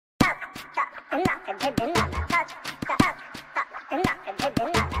that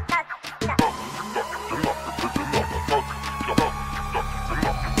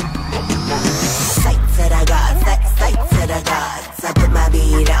I got, sights that I got. So I put my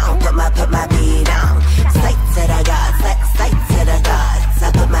beat on, put my beat on. Sights that I got, sights that I got. So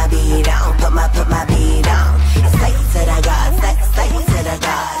I put my beat on, put my beat on. Sights that I got, sights that I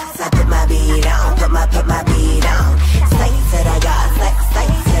got. So I put my beat on, put my beat on. Sights that I got,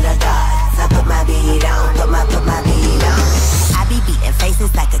 sights that I got. So I put my beat on, put my beat on. I be beating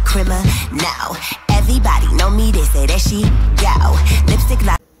faces like a criminal. Now everybody know me, they say that she go. Lipstick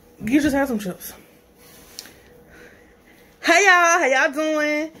like. You just had some chips. Hey y'all, how y'all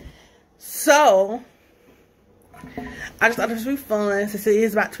doing? So, I just thought this would be fun since it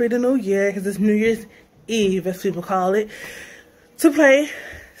is about to be the new year, because it's New Year's Eve, as people call it, to play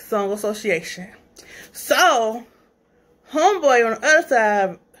Song Association. So, homeboy on the other side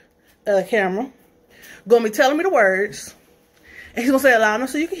of the camera gonna be telling me the words, and he's gonna say it loud enough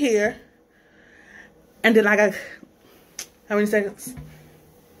so you can hear. And then I got, how many seconds?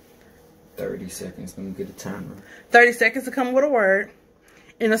 30 seconds. Let me get a timer. 30 seconds to come up with a word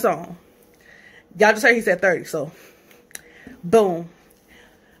in a song. Y'all just heard he said 30, so boom.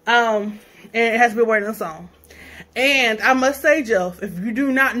 And it has to be a word in a song. And I must say, Jeff, if you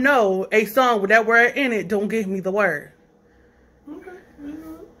do not know a song with that word in it, don't give me the word. Okay.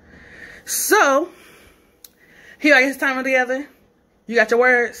 So, here I get his timer together. You got your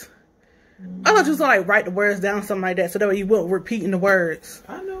words? I thought you was gonna like write the words down, something like that, so that way you won't repeating the words.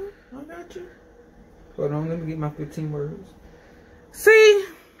 I know. I got you. Hold on, let me get my 15 words. See,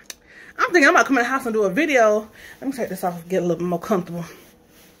 I'm thinking I'm about to come in the house and do a video. Let me take this off and get a little bit more comfortable.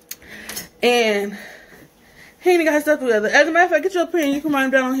 And he ain't got his stuff together. As a matter of fact, get your pen. You can write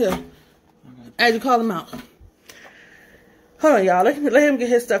him down on here as you call him out. Hold on, y'all. Let him get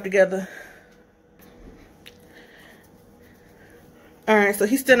his stuff together. Alright, so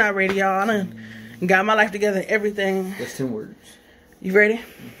he's still not ready, y'all. I done got my life together and everything. That's 10 words. You ready?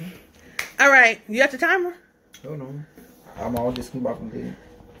 Alright, you got your timer? Hold on. I'm all discombobulated.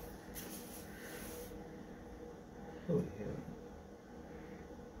 Oh,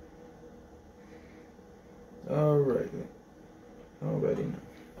 yeah. Alright. Alrighty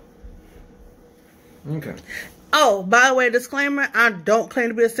now. Okay. Oh, by the way, disclaimer, I don't claim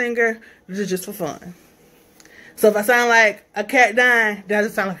to be a singer. This is just for fun. So if I sound like a cat dying, that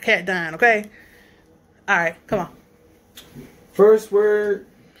doesn't sound like a cat dying, okay? Alright, come on. First word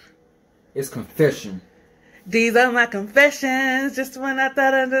is confession. These are my confessions, just when I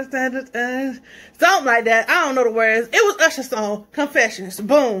thought I understood it. Something like that. I don't know the words. It was Usher's song, Confessions.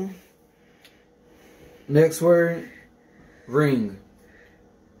 Boom. Next word, ring.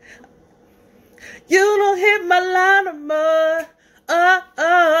 You don't hit my line of mud.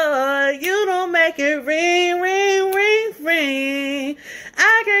 You don't make it ring, ring, ring, ring.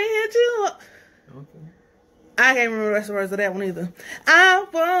 I can't hit you up. Okay. I can't remember the rest of the words of that one either. I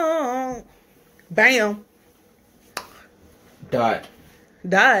won't. Bam. Dot.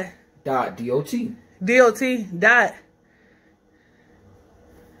 Dot. Dot. D-O-T. D-O-T. Dot.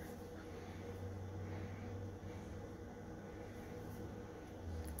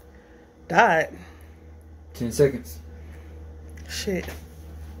 Dot. 10 seconds. Shit.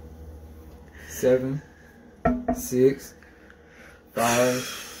 7, 6, 5,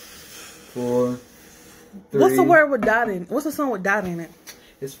 4, 3. What's the word with dot in it? What's the song with dot in it?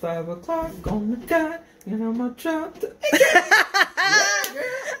 It's 5 o'clock on the dot, and I'm gonna try to.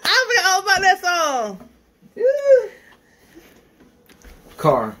 I forgot all about that song.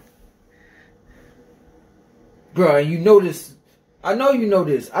 Car. Bro, you know this. I know you know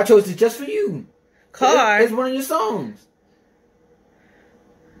this. I chose it just for you. Car. It's one of your songs.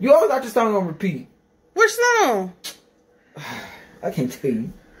 You always got your song on repeat. Which song? I can't tell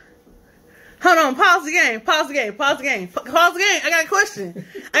you. Hold on, pause the game. Pause the game. Pause the game. Pause the game. I got a question.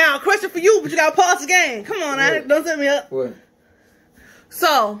 I got a question for you, but you gotta pause the game. Come on, now. Don't set me up. What?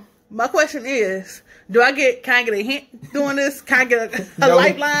 So, my question is, can I get a hint doing this? Can I get a No,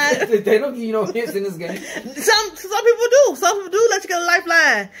 lifeline? They don't give you no hints in this game. Some people do. Some people do let you get a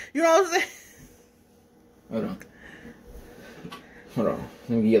lifeline. You know what I'm saying? Hold on.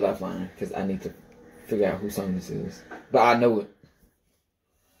 Let me give you a lifeline, because I need to figure out whose song this is. But I know it.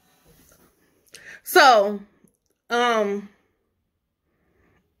 So, what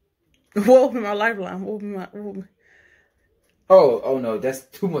would be my lifeline? What would be Oh no, that's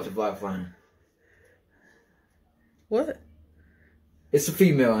too much of a lifeline. What? It's a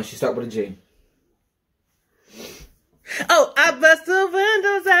female and she starts with a J. Oh, I bust the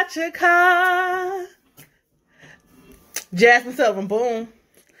windows out your car. Jasmine Sullivan, boom.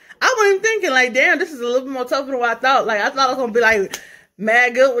 I wasn't thinking like, damn, this is a little bit more tougher than what I thought. Like, I thought I was gonna be like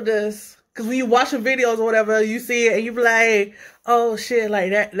mad good with this. Cause when you watching videos or whatever, you see it and you be like, oh shit,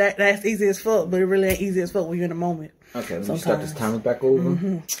 like that's easy as fuck, but it really ain't easy as fuck when you're in the moment. Okay, let me start this timer back over.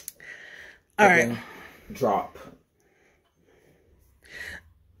 Mm-hmm. All right. Drop.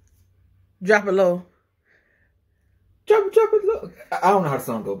 Drop it low. Drop it low. I don't know how the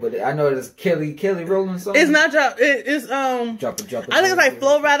song go, but I know it's Kelly Rowland song. It's not drop. It's Drop it. I think it's like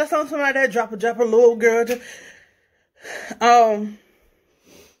Flow Rider song, something like that. Drop it, little girl.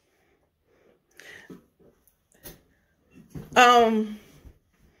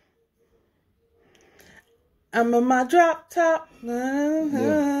 I'm on my drop top.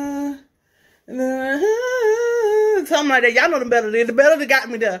 Yeah. Something like that. Y'all know the melody. The melody got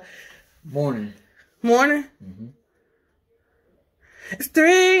me there. Morning. Mm-hmm. It's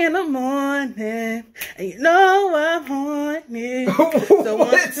 3 in the morning, and you know I'm horny. So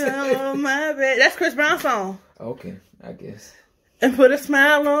one time on my bed. That's Chris Brown's song. Okay, I guess. And put a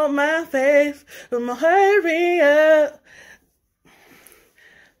smile on my face. I'ma hurry up.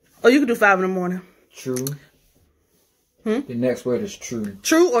 Oh, you can do 5 in the morning. True. The next word is true.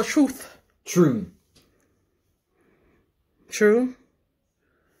 True or truth? True. True.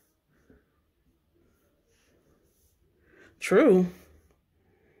 True.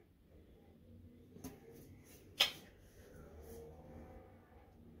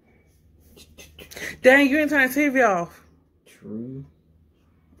 Dang, you didn't turn the TV off. True.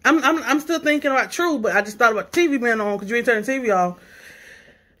 I'm still thinking about true, but I just thought about TV being on because you ain't turning the TV off.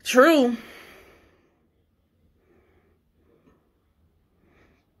 True.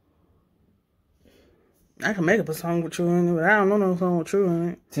 I can make up a song with true in it, but I don't know no song with true in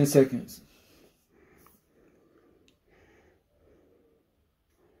it. 10 seconds.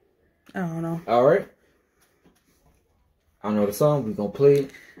 I don't know. Alright. I don't know the song. We're going to play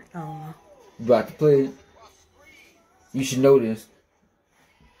it. I don't know. We're about to play it. You should know this.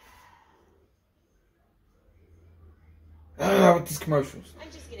 With these commercials.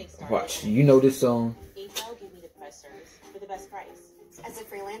 I'm just getting started. Watch. You know this song. ATEL give me the press service for the best price. As a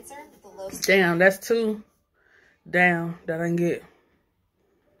freelancer, the lowest. Damn, that's 2 down that I can get.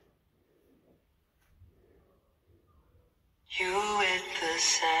 You with the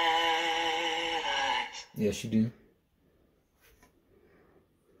sad eyes. Yes, you do.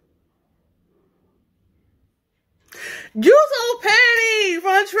 You so petty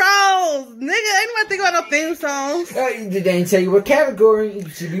from Trolls. Nigga, ain't nobody think about no theme songs. They didn't tell you what category. You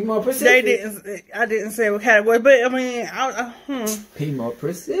should be more Pacific. They didn't. I didn't say what category, but I mean, Be more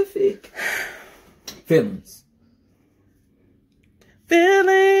Pacific. Feelings.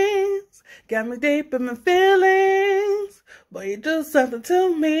 Feelings got me deep in my feelings. Boy, you do something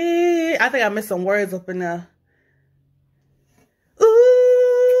to me. I think I missed some words up in there.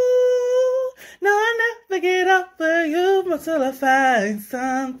 Ooh, no, I never get up for you until I find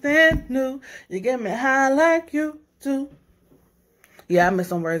something new. You get me high like you do. Yeah, I missed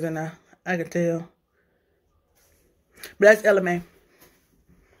some words in there. I can tell. But that's Element.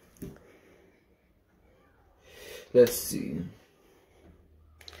 Let's see.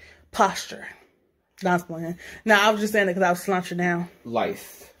 Posture. Not playing. Now, I was just saying it because I was slouching down.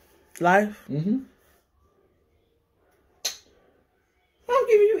 Life. Life? Mm-hmm. I'm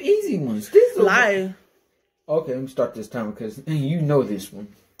giving you easy ones. This is Life. Okay, let me start this time because you know this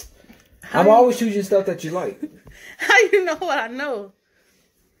one. I'm always choosing stuff that you like. How you know what I know?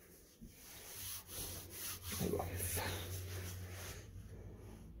 Life.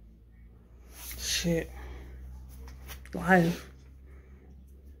 Shit. Life.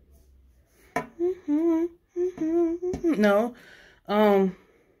 No.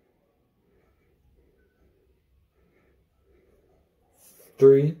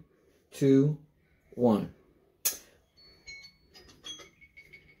 3, 2, 1.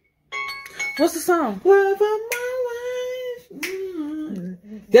 What's the song? Love of my life.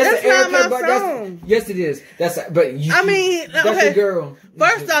 That's an not my Erica, song. Yes, it is. But you. I mean, that's okay. a girl.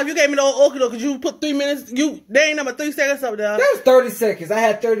 First off, you gave me the old okey because you put 3 minutes. There ain't number 3 seconds up there. That was 30 seconds. I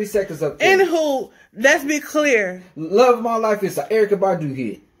had 30 seconds up there. Anywho, let's be clear. Love of My Life is an Erykah Badu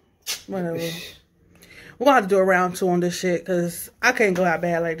hit. Whatever. We're gonna have to do a round 2 on this shit because I can't go out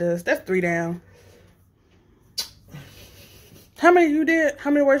bad like this. That's 3 down. How many you did? How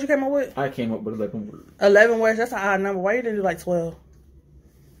many words you came up with? I came up with 11 words. 11 words. That's an odd number. Why you didn't do like 12?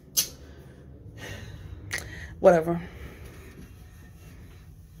 Whatever.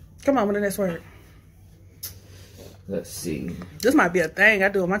 Come on with the next word. Let's see. This might be a thing I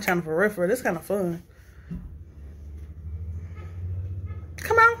do on my channel for real. This is kind of fun.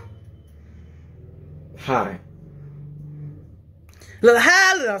 Come on. High. Little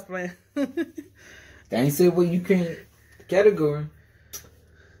high, I was playing. They ain't said what you can't category.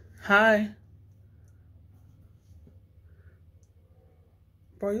 Hi.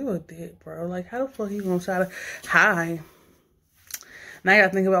 Bro, you a dick, bro. Like, how the fuck you gonna try to... Hi. Now I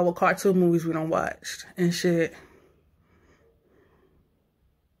gotta think about what cartoon movies we done watched and shit.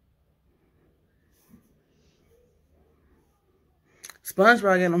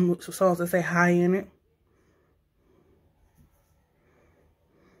 SpongeBob getting them songs that say hi in it.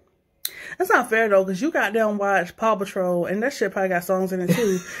 That's not fair though, because you got down watch Paw Patrol and that shit probably got songs in it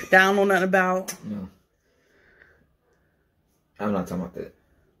too that I don't know nothing about. No. I'm not talking about that.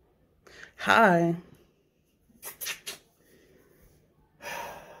 Hi.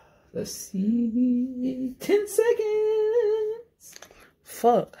 Let's see. 10 seconds.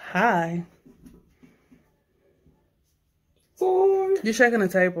 Fuck. Hi. 4. You shaking the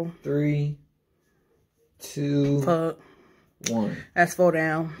table. 3, 2, Fuck. 1. That's 4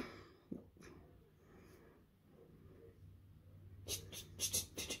 down.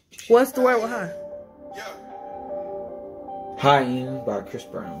 What's the word with hi? High End by Chris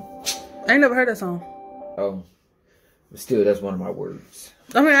Brown. I ain't never heard that song. Oh. But still, that's one of my words.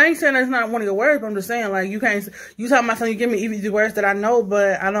 I mean, I ain't saying that's not one of your words, but I'm just saying, like, you can't... You talking about something, you give me easy words that I know,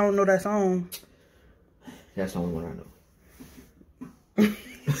 but I don't know that song. That's the only one I know.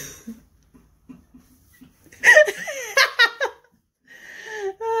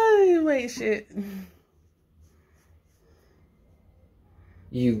 Oh, wait, shit.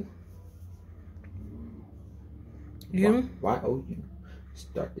 You. You? Y-O-U.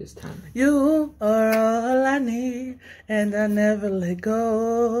 Start this time. You are all I need, and I never let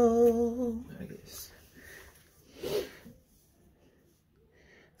go. I guess.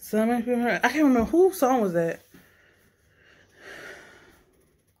 Some of you heard, I can't remember whose song was that.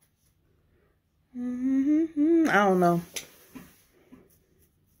 I don't know.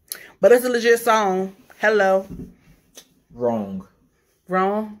 But it's a legit song. Hello. Wrong.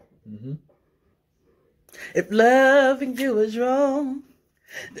 Wrong? Mm-hmm. If loving you is wrong,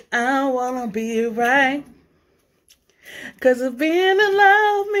 then I wanna be right. Cause if being in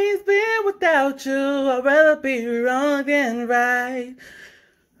love means being without you, I'd rather be wrong than right.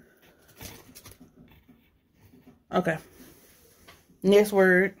 Okay. Next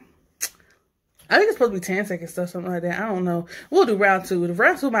word. I think it's supposed to be 10 seconds or something like that. I don't know. We'll do round 2. The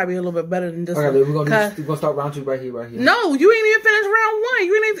round 2 might be a little bit better than this one. Okay, we're gonna start round 2 right here. No, you ain't even finished round 1.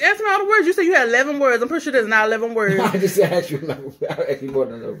 You ain't even asking all the words. You said you had 11 words. I'm pretty sure there's not 11 words. I just asked you 11. I asked you more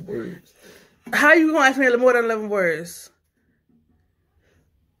than 11 words. How you gonna ask me more than 11 words?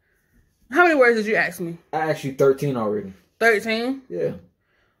 How many words did you ask me? I asked you 13 already. 13? Yeah.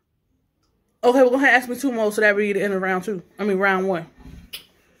 Okay, we're gonna ask me 2 more, so that be the end of round 2. I mean, round 1.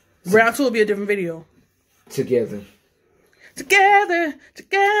 Round 2 will be a different video. Together. Together,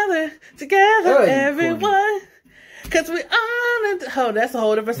 together, together, Oh, everyone. Cause we on it. Oh, that's a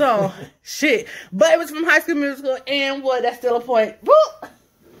whole different song. Shit. But it was from High School Musical, and what? That's still a point. Woo!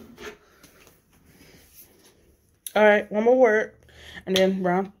 Alright, one more word. And then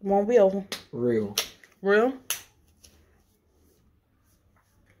round 1 will be over. Real. Real?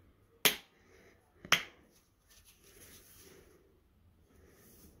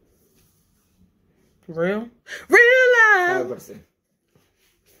 Real? Real I was love. about to say.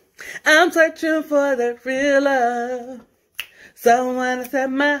 I'm searching for that real love. Someone to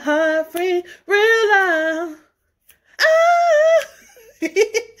set my heart free. Real love. Ah.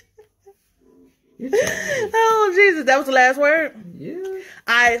 Oh, Jesus. That was the last word? Yeah.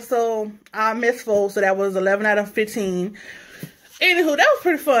 Alright, so I missed 4, so that was 11 out of 15. Anywho, that was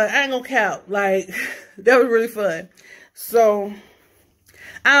pretty fun. I ain't gonna count. Like, that was really fun. So,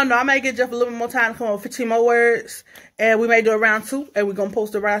 I don't know. I might get Jeff a little bit more time to come up with 15 more words. And we may do a round 2. And we're going to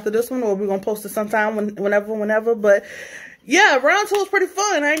post it right after this one. Or we're going to post it sometime whenever. But, yeah, round 2 was pretty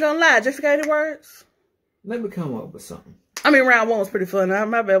fun. I ain't going to lie. Jessica, got any words? Let me come up with something. I mean, round 1 was pretty fun.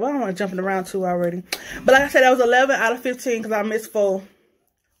 My bad. But I don't want to jump into round 2 already. But like I said, that was 11 out of 15 because I missed 4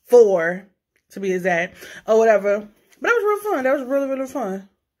 to be exact. Or whatever. But that was real fun. That was really, really fun.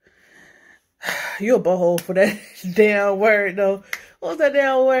 You're a butthole for that damn word, though. What was that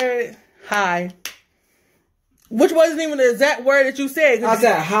damn word? Hi. Which wasn't even the exact word that you said. I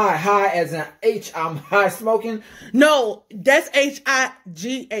said high as in H. I'm high smoking. No, that's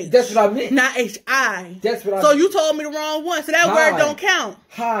H-I-G-H. That's what I meant. Not H-I. That's what I So meant. you told me the wrong one. So that word don't count.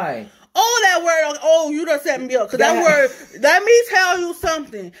 High. Oh, that word. You done set me up. Because that word, let me tell you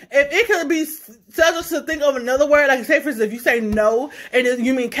something. If it could be subject to think of another word, like say for instance, if you say no, and then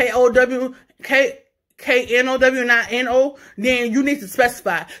you mean K-O-W, K-N-O-W, not N-O, then you need to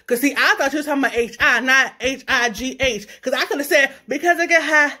specify. Because, see, I thought you were talking about H-I, not H-I-G-H. Because I could have said, because I get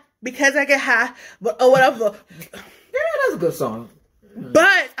high, but, or whatever. Yeah, that's a good song. But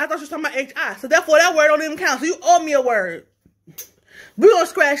I thought you were talking about H-I. So, therefore, that word don't even count. So, you owe me a word. We're going to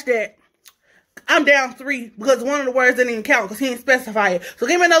scratch that. I'm down 3 because one of the words didn't even count because he didn't specify it. So,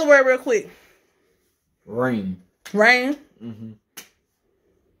 give me another word real quick. Rain. Rain? Mm-hmm.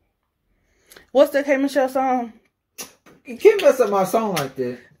 What's the K. Michelle song? You can't mess up my song like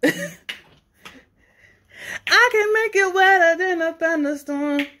that. I can make it wetter than a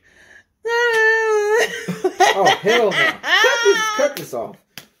thunderstorm. Oh, hell no. Cut this off.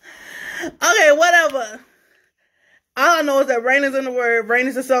 Okay, whatever. All I know is that rain is in the word. Rain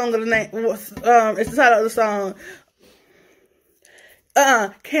is the song of the name. It's the title of the song.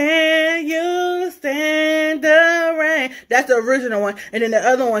 Can you stand the rain? That's the original one. And then the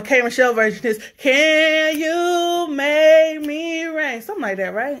other one, K. Michelle version is, can you make me rain? Something like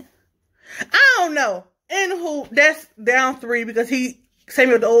that, right? I don't know. Anywho, that's down 3 because he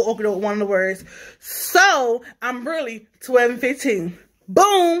Samuel the Old Okado one of the words. So, I'm really 12 and 15.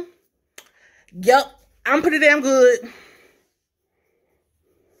 Boom. Yup. I'm pretty damn good.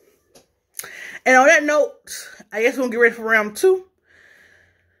 And on that note, I guess we'll get ready for round 2.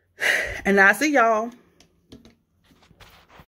 And I'll see y'all.